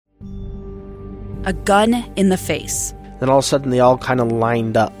a gun in the face. Then all of a sudden, they all kind of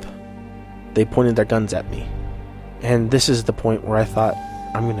lined up. They pointed their guns at me. And this is the point where I thought,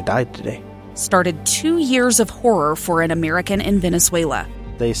 I'm going to die today. Started 2 years of horror for an American in Venezuela.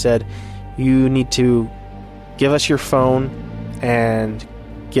 They said, you need to give us your phone and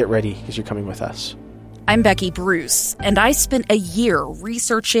get ready because you're coming with us. I'm Becky Bruce, and I spent a year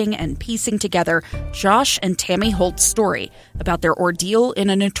researching and piecing together Josh and Tammy Holt's story about their ordeal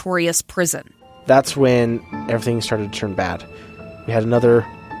in a notorious prison. That's when everything started to turn bad. We had another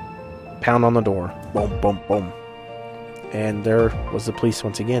pound on the door. Boom, boom, boom. And there was the police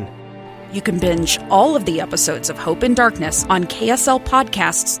once again. You can binge all of the episodes of Hope in Darkness on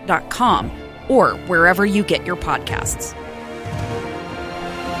kslpodcasts.com or wherever you get your podcasts.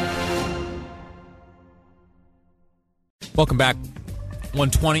 Welcome back.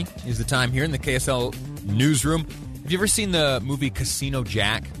 1:20 is the time here in the KSL newsroom. Have you ever seen the movie Casino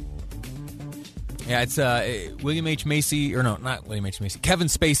Jack? Yeah, it's William H. Macy, or no, not William H. Macy, Kevin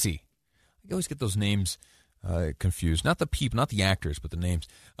Spacey. I always get those names confused. Not the people, not the actors, but the names.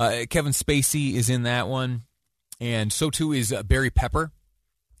 Kevin Spacey is in that one, and so too is Barry Pepper.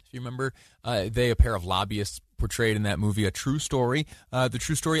 If you remember, they, a pair of lobbyists, portrayed in that movie a true story, the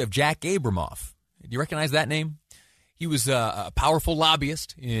true story of Jack Abramoff. Do you recognize that name? He was a powerful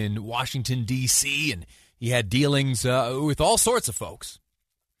lobbyist in Washington, D.C., and he had dealings with all sorts of folks.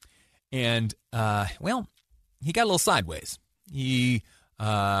 And, well, he got a little sideways. He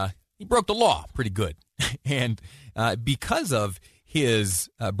broke the law pretty good. And because of his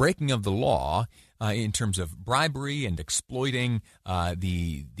breaking of the law in terms of bribery and exploiting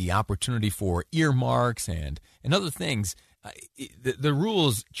the opportunity for earmarks and other things, the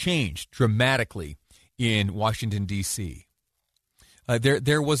rules changed dramatically in Washington, D.C.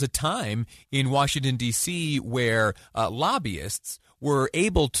 There was a time in Washington, D.C. where lobbyists were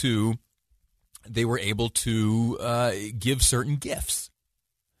able to give certain gifts.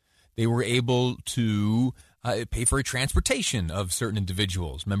 They were able to pay for a transportation of certain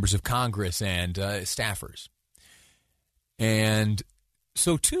individuals, members of Congress and staffers. And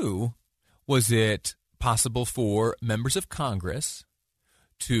so, too, was it possible for members of Congress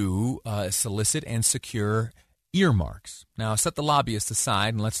to solicit and secure earmarks. Now, set the lobbyists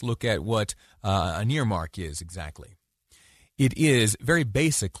aside and let's look at what an earmark is exactly. It is very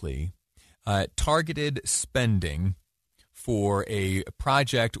basically targeted spending for a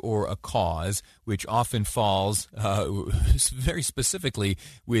project or a cause which often falls very specifically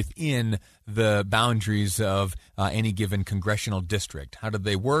within the boundaries of any given congressional district. How did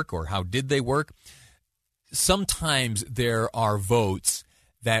they work, or how did they work? Sometimes there are votes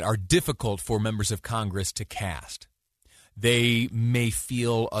that are difficult for members of Congress to cast. They may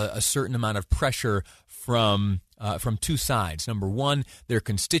feel a certain amount of pressure from two sides. Number one, their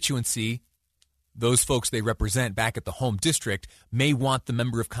constituency, those folks they represent back at the home district, may want the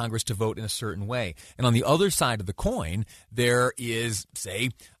member of Congress to vote in a certain way. And on the other side of the coin, there is,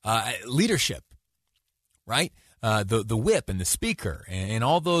 say, leadership, right? The whip and the speaker and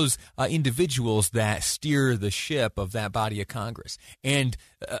all those individuals that steer the ship of that body of Congress. And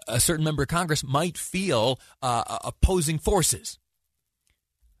a certain member of Congress might feel opposing forces.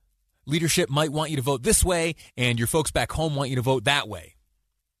 Leadership might want you to vote this way, and your folks back home want you to vote that way.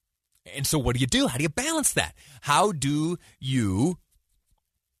 And so what do you do? How do you balance that? How do you,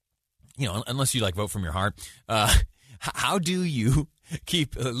 unless you vote from your heart, how do you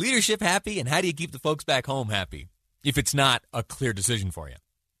keep leadership happy, and how do you keep the folks back home happy if it's not a clear decision for you?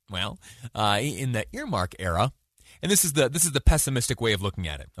 Well, in the earmark era, and this is the pessimistic way of looking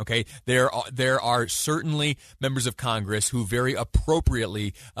at it. Okay, there are certainly members of Congress who very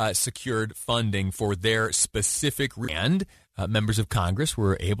appropriately secured funding for their specific, and members of Congress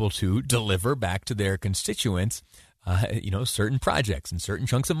were able to deliver back to their constituents, certain projects and certain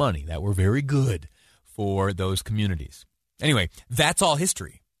chunks of money that were very good for those communities. Anyway, that's all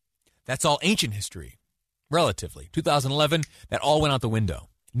history. That's all ancient history, relatively. 2011, that all went out the window.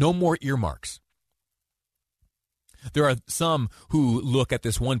 No more earmarks. There are some who look at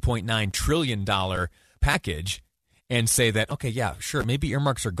this $1.9 trillion package and say that, okay, yeah, sure, maybe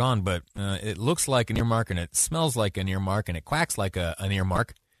earmarks are gone, but it looks like an earmark and it smells like an earmark and it quacks like an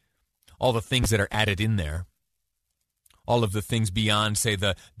earmark. All the things that are added in there. All of the things beyond, say,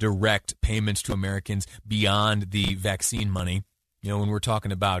 the direct payments to Americans, beyond the vaccine money. When we're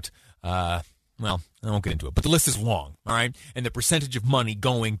talking about, I won't get into it, but the list is long, all right? And the percentage of money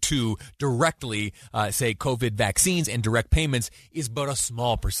going to directly, say, COVID vaccines and direct payments is but a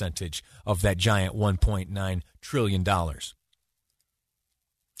small percentage of that giant $1.9 trillion.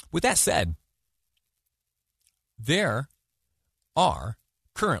 With that said, there are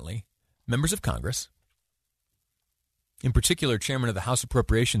currently members of Congress, in particular chairman of the House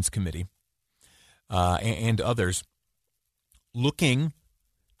Appropriations Committee and others, looking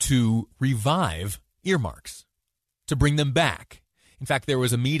to revive earmarks, to bring them back. In fact, there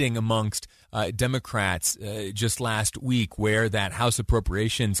was a meeting amongst Democrats just last week where that House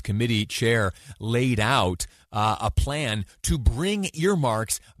Appropriations Committee chair laid out a plan to bring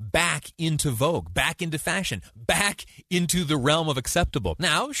earmarks back into vogue, back into fashion, back into the realm of acceptable.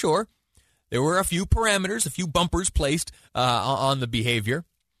 Now, sure, there were a few parameters, a few bumpers placed on the behavior.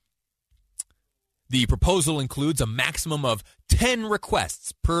 The proposal includes a maximum of 10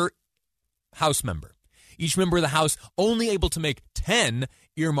 requests per House member. Each member of the House only able to make 10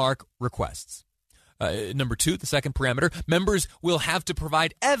 earmark requests. Number 2, the second parameter, members will have to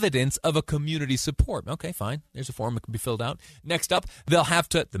provide evidence of a community support. Okay, fine. There's a form that can be filled out. Next up,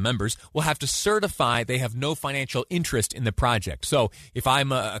 the members will have to certify they have no financial interest in the project. So if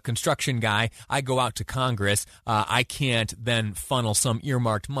I'm a construction guy, I go out to Congress, I can't then funnel some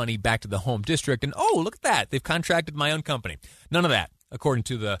earmarked money back to the home district and, oh, look at that, they've contracted my own company. None of that, according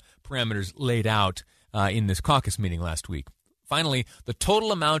to the parameters laid out in this caucus meeting last week. Finally, the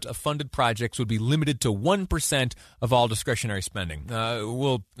total amount of funded projects would be limited to 1% of all discretionary spending.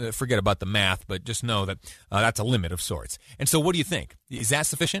 We'll forget about the math, but just know that that's a limit of sorts. And so what do you think? Is that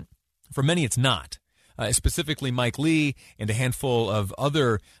sufficient? For many, it's not. Specifically, Mike Lee and a handful of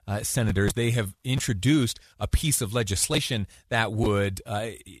other senators, they have introduced a piece of legislation that would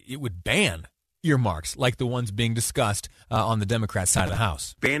ban earmarks like the ones being discussed on the Democrat side of the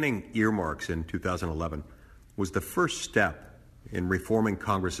House. Banning earmarks in 2011 was the first step in reforming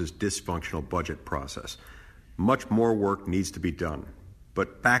Congress's dysfunctional budget process. Much more work needs to be done,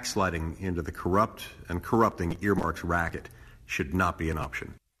 but backsliding into the corrupt and corrupting earmarks racket should not be an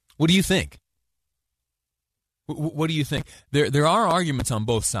option. What do you think? What do you think? There are arguments on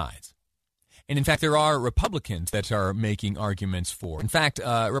both sides. And in fact, there are Republicans that are making arguments for. In fact,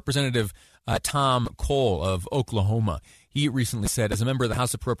 Representative Tom Cole of Oklahoma, he recently said, as a member of the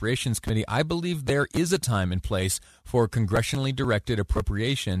House Appropriations Committee, I believe there is a time and place for congressionally directed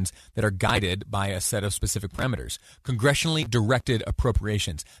appropriations that are guided by a set of specific parameters. Congressionally directed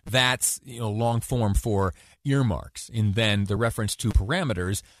appropriations. That's long form for earmarks. And then the reference to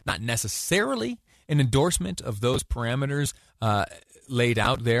parameters, not necessarily an endorsement of those parameters laid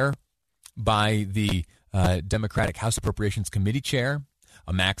out there by the Democratic House Appropriations Committee chair.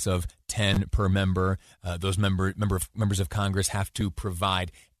 A max of 10 per member. Those members of Congress have to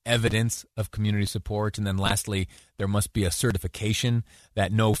provide evidence of community support. And then lastly, there must be a certification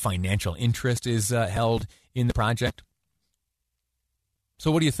that no financial interest is held in the project.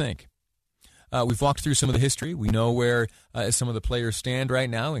 So what do you think? We've walked through some of the history. We know where some of the players stand right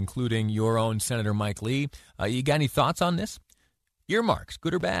now, including your own Senator Mike Lee. You got any thoughts on this? Earmarks,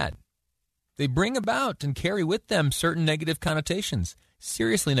 good or bad? They bring about and carry with them certain negative connotations.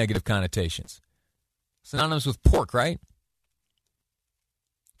 Seriously negative connotations. Synonymous with pork, right?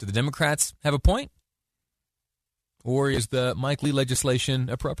 Do the Democrats have a point? Or is the Mike Lee legislation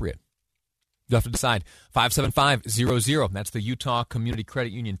appropriate? You'll have to decide. 57500. That's the Utah Community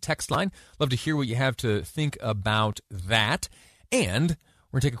Credit Union text line. Love to hear what you have to think about that. And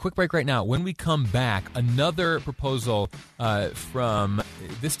we're going to take a quick break right now. When we come back, another proposal from,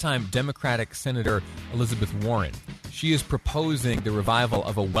 this time, Democratic Senator Elizabeth Warren. She is proposing the revival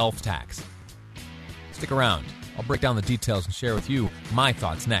of a wealth tax. Stick around. I'll break down the details and share with you my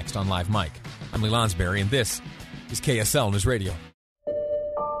thoughts next on Live Mike. I'm Lee Lonsberry, and this is KSL News Radio.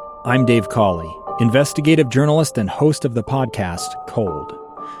 I'm Dave Cawley, investigative journalist and host of the podcast Cold.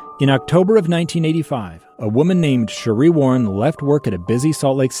 In October of 1985, a woman named Cherie Warren left work at a busy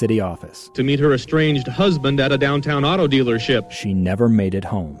Salt Lake City office to meet her estranged husband at a downtown auto dealership. She never made it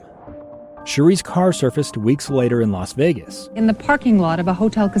home. Cherie's car surfaced weeks later in Las Vegas. In the parking lot of a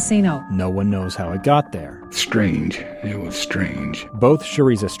hotel casino. No one knows how it got there. Strange. It was strange. Both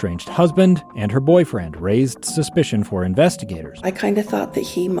Cherie's estranged husband and her boyfriend raised suspicion for investigators. I kind of thought that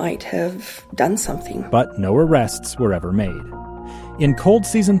he might have done something. But no arrests were ever made. In Cold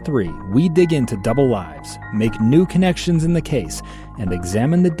Season 3, we dig into double lives, make new connections in the case, and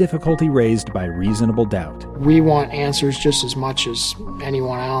examine the difficulty raised by reasonable doubt. We want answers just as much as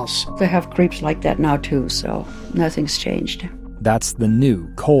anyone else. They have creeps like that now too, so nothing's changed. That's the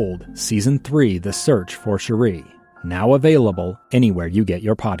new Cold Season 3, The Search for Cherie. Now available anywhere you get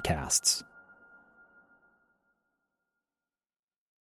your podcasts.